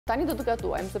Tani do të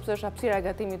gatuajmë, sepse është hapësira e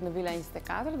gatimit në Villa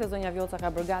 24 dhe zonja Vjollca ka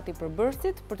bërë gati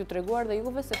përbërësit për t'ju treguar dhe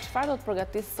juve se çfarë do të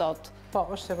përgatisë sot. Po,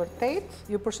 është e vërtet.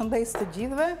 Ju përshëndes të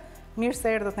gjithëve. Mirë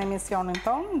se erdhët në emisionin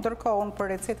tonë. Ndërkohë unë për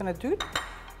recetën e dytë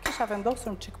kisha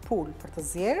vendosur një çik pul për të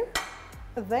zjerë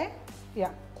dhe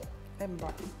ja,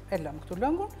 e lëm këtu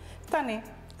lëngun. Tani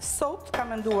sot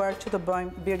kam menduar që të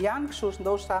bëjmë BIRJAN, kështu është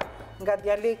ndoshta nga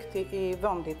dialekti I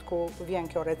vendit ku vjen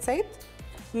kjo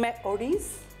recetë me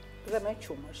oriz dhe me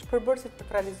qumësht. Përbërësit për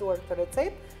të realizuar këtë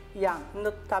recetë janë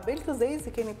në tabelë të zezë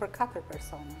I kemi për 4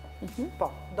 persona. Po,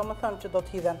 do më thënë që do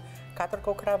të hidhen 4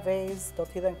 kokrra vezë, do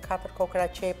të hidhen 4 kokrra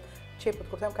qepë,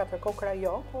 qepët kur them 4 kokrra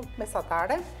jo, po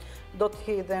mesatare, do të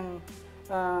hidhen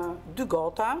 2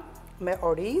 gota me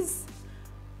oriz.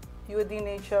 Ju e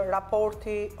dini që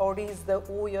raporti oriz dhe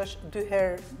ujë është 2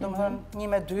 herë, do më thënë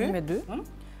 1 me 2.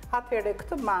 Atëherë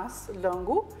këtë mas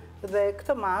lëngu dhe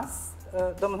këtë mas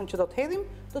do më thënë që do të hedhim,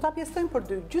 do të apjestojmë për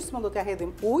 2. Gjysmën do t'ja hedhim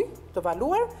ujë të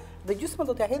valuar dhe gjysmën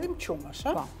do t'ja hedhim qumësht.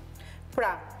 Pra,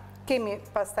 kemi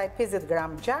pastaj 50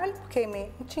 gram gjalpë, kemi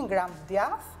 100 gram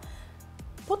djath.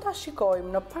 Po ta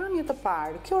shikojmë në pamje të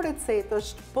parë, kjo recetë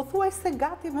është pothuajse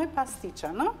gati me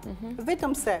pastiqa,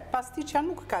 vetëm se pastiqa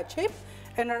nuk ka qepë,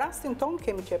 e në rastin tonë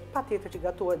kemi qepë patjetër që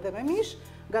gatuhet dhe me mish,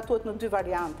 gatuhet në 2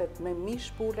 variantet, me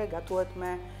mish pule, gatuhet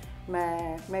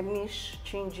me mish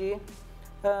qingji,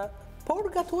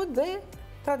 por gatuhet dhe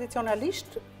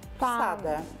tradicionalisht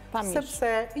sade, sepse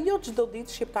jo çdo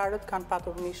ditë shqiptarët kanë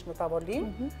patur mish në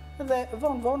tavolinë dhe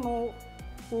vonë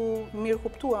u mirë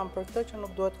kuptuam për këtë që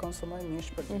nuk duhet konsumoj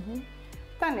mish për ditë.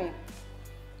 Tani,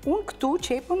 unë këtu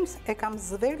qepën e kam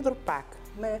zverdhur pak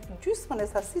me gjysmën e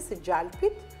sasisë së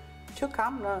gjalpit që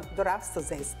kam në doras të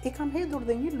zezë. I kam hedhur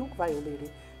dhe një lugë vaj ulliri.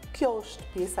 Kjo është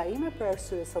pjesa ime për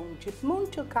arsye se unë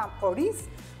gjithmonë që kam oriz,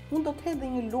 unë do të hedh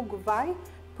dhe një lugë vaj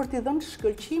për t'i dhënë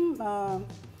shkëlqim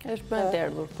është për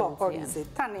derdhur po orizit.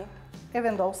 Tani e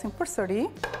vendosim përsëri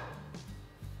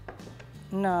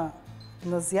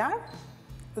në zjarr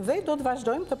dhe do të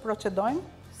vazhdojmë të procedojmë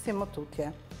si më tutje.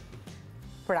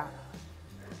 Pra,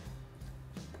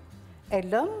 e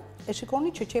lëm, e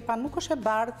shikoni që qepa nuk është e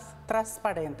bardhë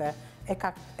transparente. E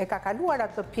ka kaluar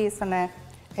atë pjesën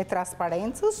e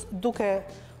transparencës duke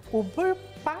u bërë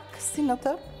pak si në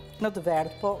të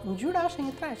verdhë, po ngjyra është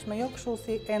një trajshme, jo kështu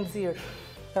si e nxirr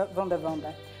vende.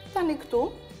 Tani këtu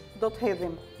do të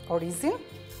hedhim orizin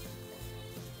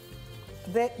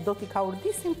dhe do t'i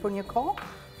kaurdisim për një kohë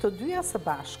të dyja së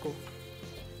bashku.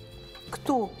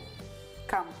 Këtu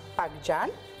kam pak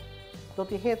gjalpë, do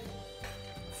t'i hedh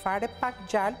fare pak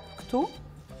gjalpë këtu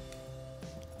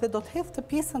dhe do të hedh të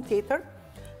pjesën tjetër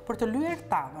për të lyer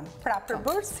tavën. Pra,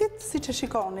 përbërësit, si që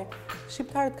shikoni,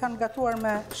 shqiptarët kanë gatuar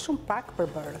me shumë pak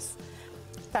përbërës.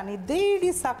 Tani,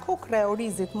 derisa kokrra e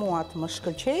orizit mua të më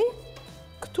shkëlqejë,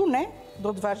 këtu ne do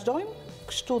të vazhdojmë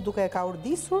kështu duke e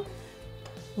kaurdisur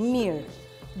mirë.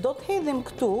 Do të hedhim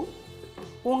këtu,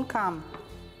 unë kam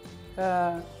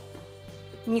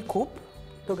një kup,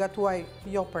 do gatuaj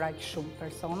jo për aq shumë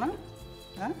persona,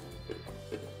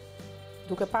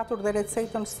 duke patur dhe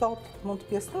recetën sot mund të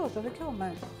pjesëtohet edhe kjo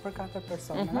për 4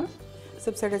 persona.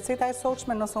 Sepse receta e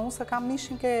sotshme, nëse unë se kam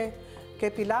mishin ke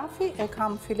pilafi, e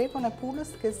kam fileton e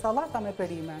pulës, ke sallata me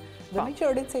perime. Dhe me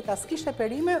që receta s'kishte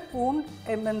perime, unë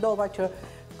e mendova që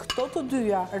këto të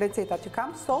dyja receta që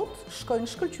kam sot,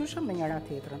 shkojnë shkëlqyeshëm me njëra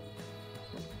tjetrën.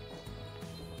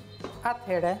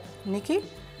 Atëhere, Niki?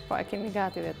 Po, e kemi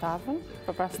gati dhe tavën,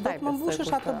 për pastaj do të më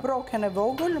mbushësh atë broken e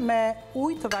vogël me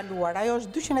ujë të valuar. Ajo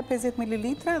është 250 ml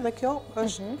dhe kjo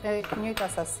është e njëjta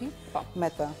sasi me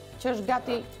të. Që është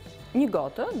gati një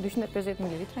gotë, 250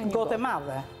 ml, një gotë. Gotë e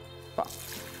madhe. Po.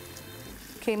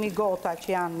 Kemi gota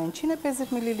që janë me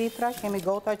 150 ml, kemi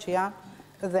gota që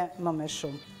janë dhe më me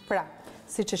shumë. Pra,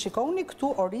 si që shikoni,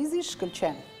 këtu orizi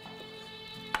shkëlqen.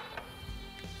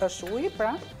 Është ujë,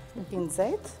 pra, I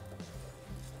nxehtë.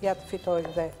 Ja të fitoj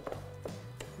dhe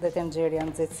të nxjerrja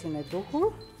nxehtësinë e duhur.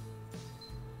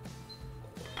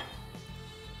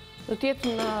 Do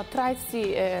t'jetë në trajtë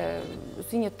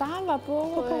si një tavë, apo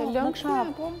lëngshme,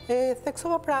 apo? E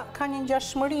theksova, pra, ka një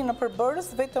ngjashmëri në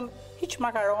përbërës, vetëm hiq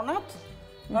makaronat,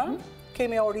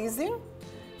 kemi orizin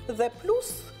dhe plus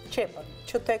qepën,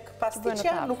 që tek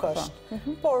pastiqja nuk është.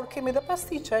 Por kemi dhe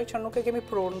pastiqe që nuk e kemi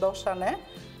prur, ndoshta ne,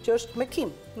 që është me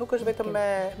kim, nuk është vetëm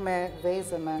me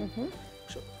vezë, me...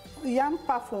 Janë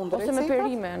pa fund recetat. Ose me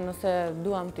perime, nëse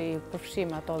duam t'i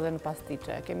përfshim ato dhe në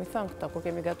pastiqe. Kemi thënë këto, kur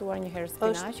kemi gatuar një herë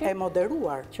spinaqin. Është e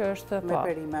moderuar që është me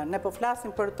perime. Ne po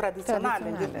flasim për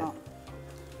tradicionale.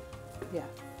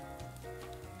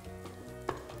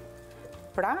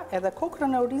 Pra, edhe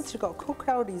kokrën e orizit, shiko,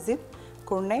 kokra orizit,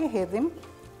 kur ne hedhim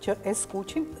që e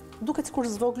skuqim, duket sikur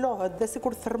zvoglohet dhe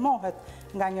sikur thërmohet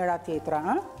nga njëra tjetra,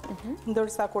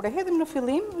 ndërsa kur e hedhim në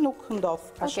fillim nuk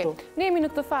ndodh ashtu. Ne jemi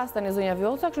në këtë fazë tani zonja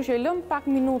Vjollca, kështu që e lëm pak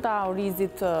minuta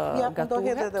orizit gatuhet. Do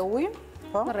hedh edhe ujin.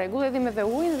 Në rregull, edhim edhe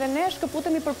ujin dhe ne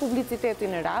shkëputemi për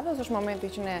publicitetin e radhës, është momenti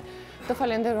që ne të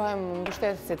falenderojmë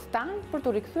mbështetësit tanë për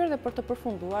të rikthyer dhe për të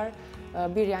përfunduar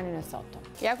birjanin e sotëm.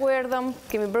 Ja ku erdhëm,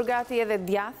 kemi bërë gati edhe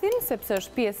djathin, sepse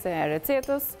është pjesë e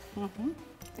recetës.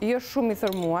 Jo shumë i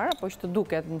thërmuar, apo që të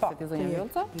duket në seti zonja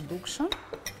Vjollca. I dukshëm.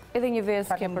 Edhe një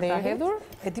vezë ke për ta hedhur.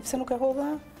 E di pse nuk e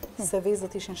hodha, se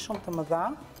vezët ishin shumë të mëdha.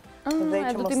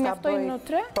 E do t'i mjaftojnë në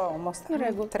 3? Po, mos në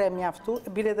rregull. 3 mjaftu,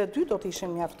 bile dhe 2 do t'ishin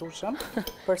mjaftueshëm.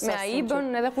 Me ai bën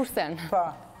edhe kursen. Po,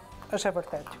 është e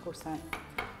vërtet që kursen.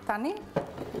 Tani,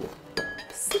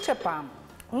 siç e pam,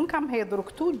 unë kam hedhur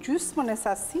këtu gjysmën e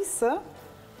sasisë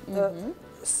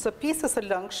së pjesës së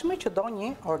lëngshme që do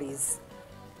një oriz.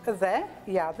 Dhe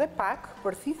ja dhe pak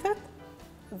përthithet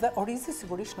dhe orizi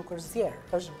sigurisht nuk është zjerë,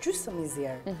 është gjysmë i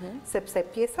zjerë, sepse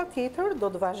pjesa tjetër do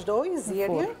të vazhdojë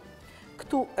zjerjen.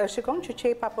 Këtu shikon që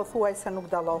qepa pothuaj se nuk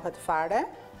dallohet fare.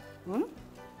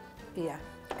 Ja,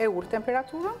 e ul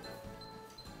temperaturën.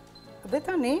 Dhe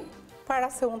tani,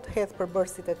 para se unë të hedh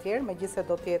përbërësit e tjerë, megjithëse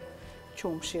do të jetë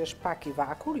qumshi është pak i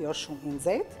vakur, jo shumë i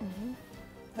nxehtë,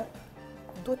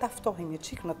 duhet ta ftohim një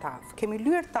çik në tavë. Kemi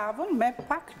lyer tavën me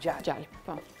pak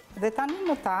gjalpë. Dhe tani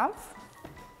në tavë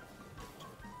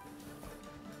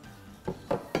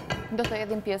do të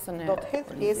hedhim pjesën e... Do të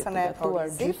hedh pjesën e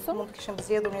orizit, mund të kishim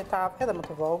zgjedhur një tavë edhe më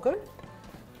të vogël.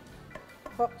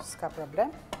 Po, s'ka problem.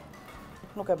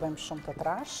 Nuk e bëjmë shumë të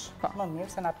trash. Më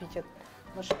mirë se na piqet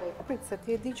më shpejt. Prit, se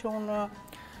ti e di që unë...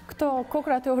 Këto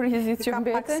kokrat e orizit që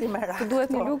mbeten, të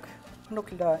duhet një luk? Nuk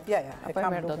lë, ja, e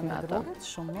kam lukën me druget,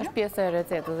 shumë mirë. Është pjesë e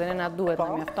recetës dhe ne na duhet në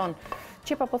mjafton.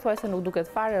 Qepa pothuajse nuk duket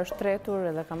fare, është tretur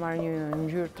edhe ka marrë një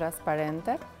ngjyrë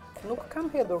transparente. Nuk kam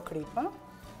hedhur kripë.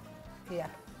 Ja.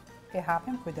 E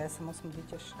hapim, kujdes se mos më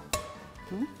vikesh.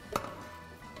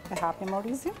 E hapim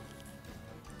orizin.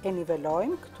 E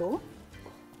nivelojmë këtu.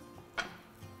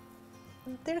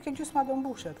 Deri ke gjysma do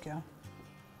mbushet kjo.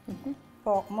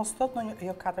 Po, mos thot në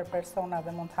jo 4 persona dhe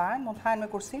mund të hajnë me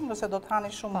kursim, nëse do të hani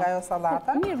shumë nga jo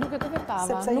salata. Mirë, duket edhe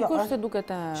tava, nuk është se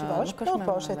duket e...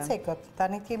 Po, është e cekët.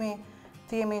 Tani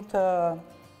të jemi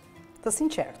të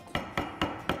sinqert.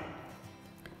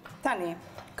 Tani,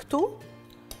 këtu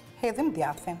hedhim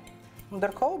djathin.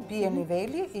 Ndërkohë, bie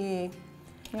niveli i...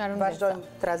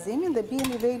 Vazhdojmë trazimin dhe bie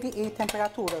niveli i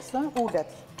temperaturës.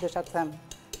 Ulet, desha të them,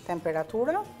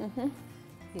 temperatura.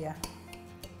 Ja.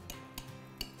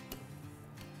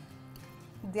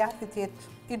 Djathit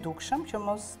jetë i dukshëm, që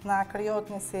mos na krijohet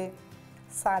një si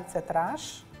salcë trash.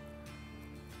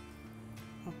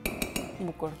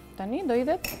 Bukur. Tani do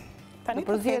idhet? Do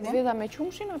përzihet vezë me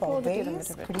qumshin apo do tjetër me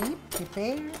qepë? Kripë,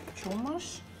 piper,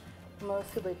 qumësht. Më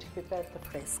filloj çik piper të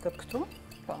freskët këtu.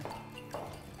 Po.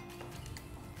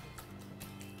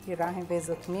 I rahin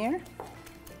vezët mirë.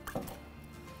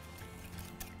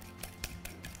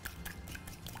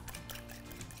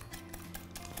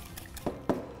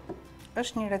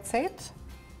 Është një recetë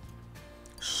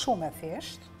shumë e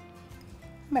thjeshtë,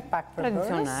 me pak përbërës.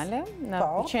 Tradicionale, na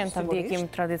pëlqen ta ndjekim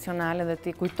tradicionale dhe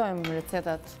ti kujtojmë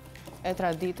recetat e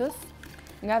traditës.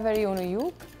 Nga veriu në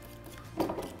jug,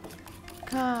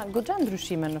 ka goxha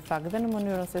ndryshime në fakt dhe në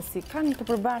mënyrën se si kanë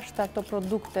të përbashkëta këto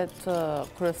produktet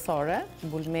kryesore,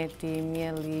 bulmeti,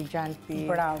 mielli, gjalpi.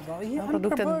 Bravo.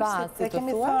 Produktet bazë, si të thuash.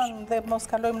 Kemi thënë dhe mos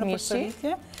kalojmë në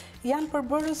përsëritje, janë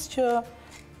përbërës që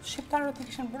shqiptarët i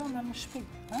kishin brenda në shtëpi.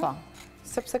 Po.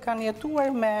 Sepse kanë jetuar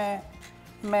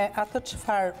me atë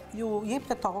çfarë ju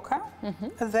jepte toka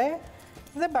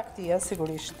dhe baktia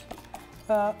sigurisht.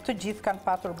 Të gjithë kanë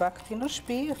patur bakti në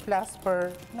shtëpi, flas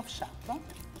për në fshat,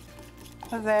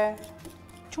 dhe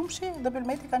qumshi dhe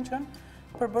bulmeti kanë qenë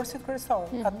përbërësit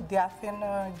kryesorë. Atë djathin,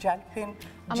 gjalpin,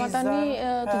 gjizën... Ama tani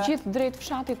të gjithë drejt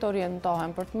fshatit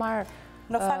orientohen për të marrë...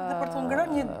 Në fakt dhe për të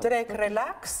ngrënë një drek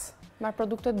relax... Marrë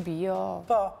produktet bio,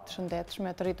 të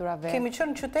shëndetshme, të rritura vetë. Kemi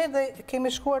qenë në qytet dhe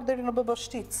kemi shkuar deri në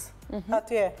Bobështic,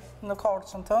 atje në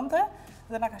Korçën tënde,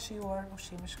 dhe na ka shijuar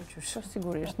ushqimi shkëlqysh. Po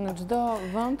sigurisht, në çdo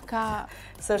vend ka...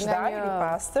 Së është dalë i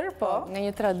pastër, po... Nga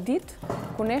një traditë,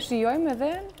 ku ne shijojmë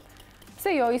edhe...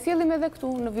 Pse jo, i sjellim edhe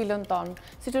këtu në vilën tonë,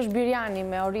 siç është birjani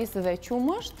me oriz dhe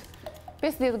qumësht,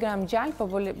 50 gram gjalpë, po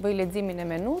bëj leximin e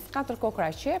menus, 4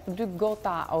 kokrra qepë, 2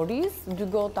 gota oriz, 2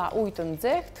 gota ujë të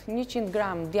nxehtë, 100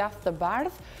 gram djath të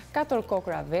bardhë, 4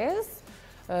 kokrra vezë,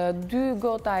 2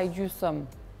 gota e gjysmë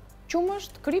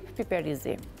qumësht, kripë,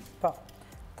 piperizi. Po,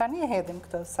 tani e hedhim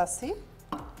këtë sasi.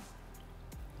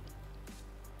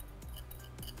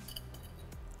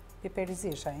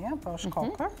 Piperizi isha, po është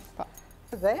kokër.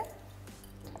 Dhe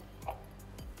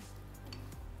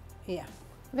Ja.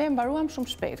 Dhe mbaruam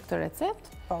shumë shpejt këtë recet.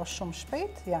 Po, shumë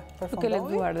shpejt, ja, përfundoj. Duke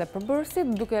lexuar dhe përbërësit,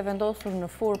 duke vendosur në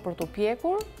furrë për të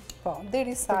pjekur. Po,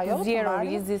 derisa jo të zjerë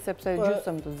orizi, sepse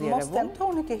gjysmë të zjerë mos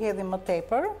tentoni të hedhim më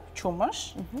tepër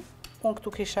qumësht. Unë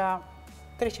këtu kisha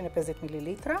 350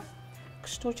 ml,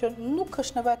 kështu që nuk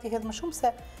është nevojë të hedh më shumë,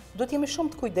 se do të jemi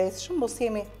shumë të kujdesshëm, mos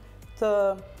jemi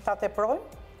ta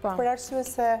teprojmë, për arsye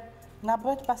se na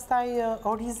bëhet pastaj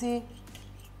orizi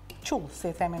qull, si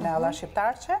themi ne alla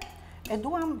shqiptarçe. E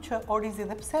duam që orizi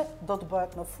dhe pse do të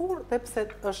bëhet në furrë, dhe pse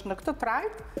është në këtë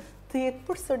trajt, të jetë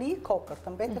përsëri kokër,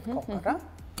 të mbetet kokër.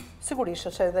 Sigurisht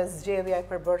është edhe zgjedhja e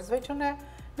përbërësve që ne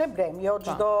blejmë, jo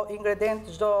çdo ingredient,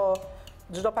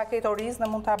 çdo paketë oriz ne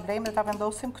mund ta blejmë dhe ta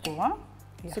vendosim këtu, ha?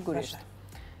 Sigurisht.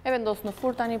 E vendos në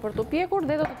furrë tani për të pjekur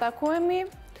dhe do të takohemi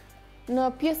në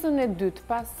pjesën e dytë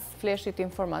pas fleshit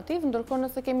informativ, ndërkohë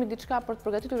nëse kemi diçka për të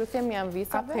përgatitur, ju themi janë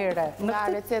visave nga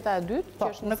receta e dytë, që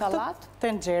është në sallatë. Në këtë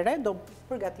tenxhere do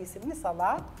përgatisim një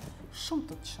sallatë shumë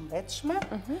të shëndetshme,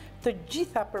 të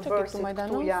gjitha përbërësit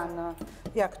këtu janë,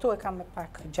 ja këtu e kam me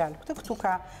pak gjalpë, këtu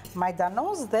ka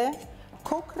majdanoz dhe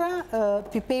kokrra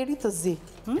piperi të zi,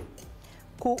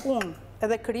 ku unë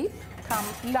edhe kripë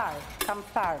kam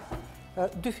tharë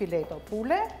 2 fileta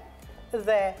pule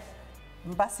dhe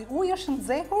mbasi uji është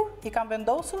nxehur, i kam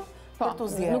vendosur për të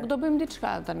zjerë. Nuk do bëjmë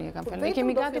diçka tani e kam fjalë. Ne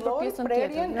kemi gati për pjesën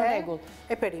tjetër, në rregull.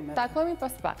 E perimet. Takohemi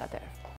pas pak atëherë.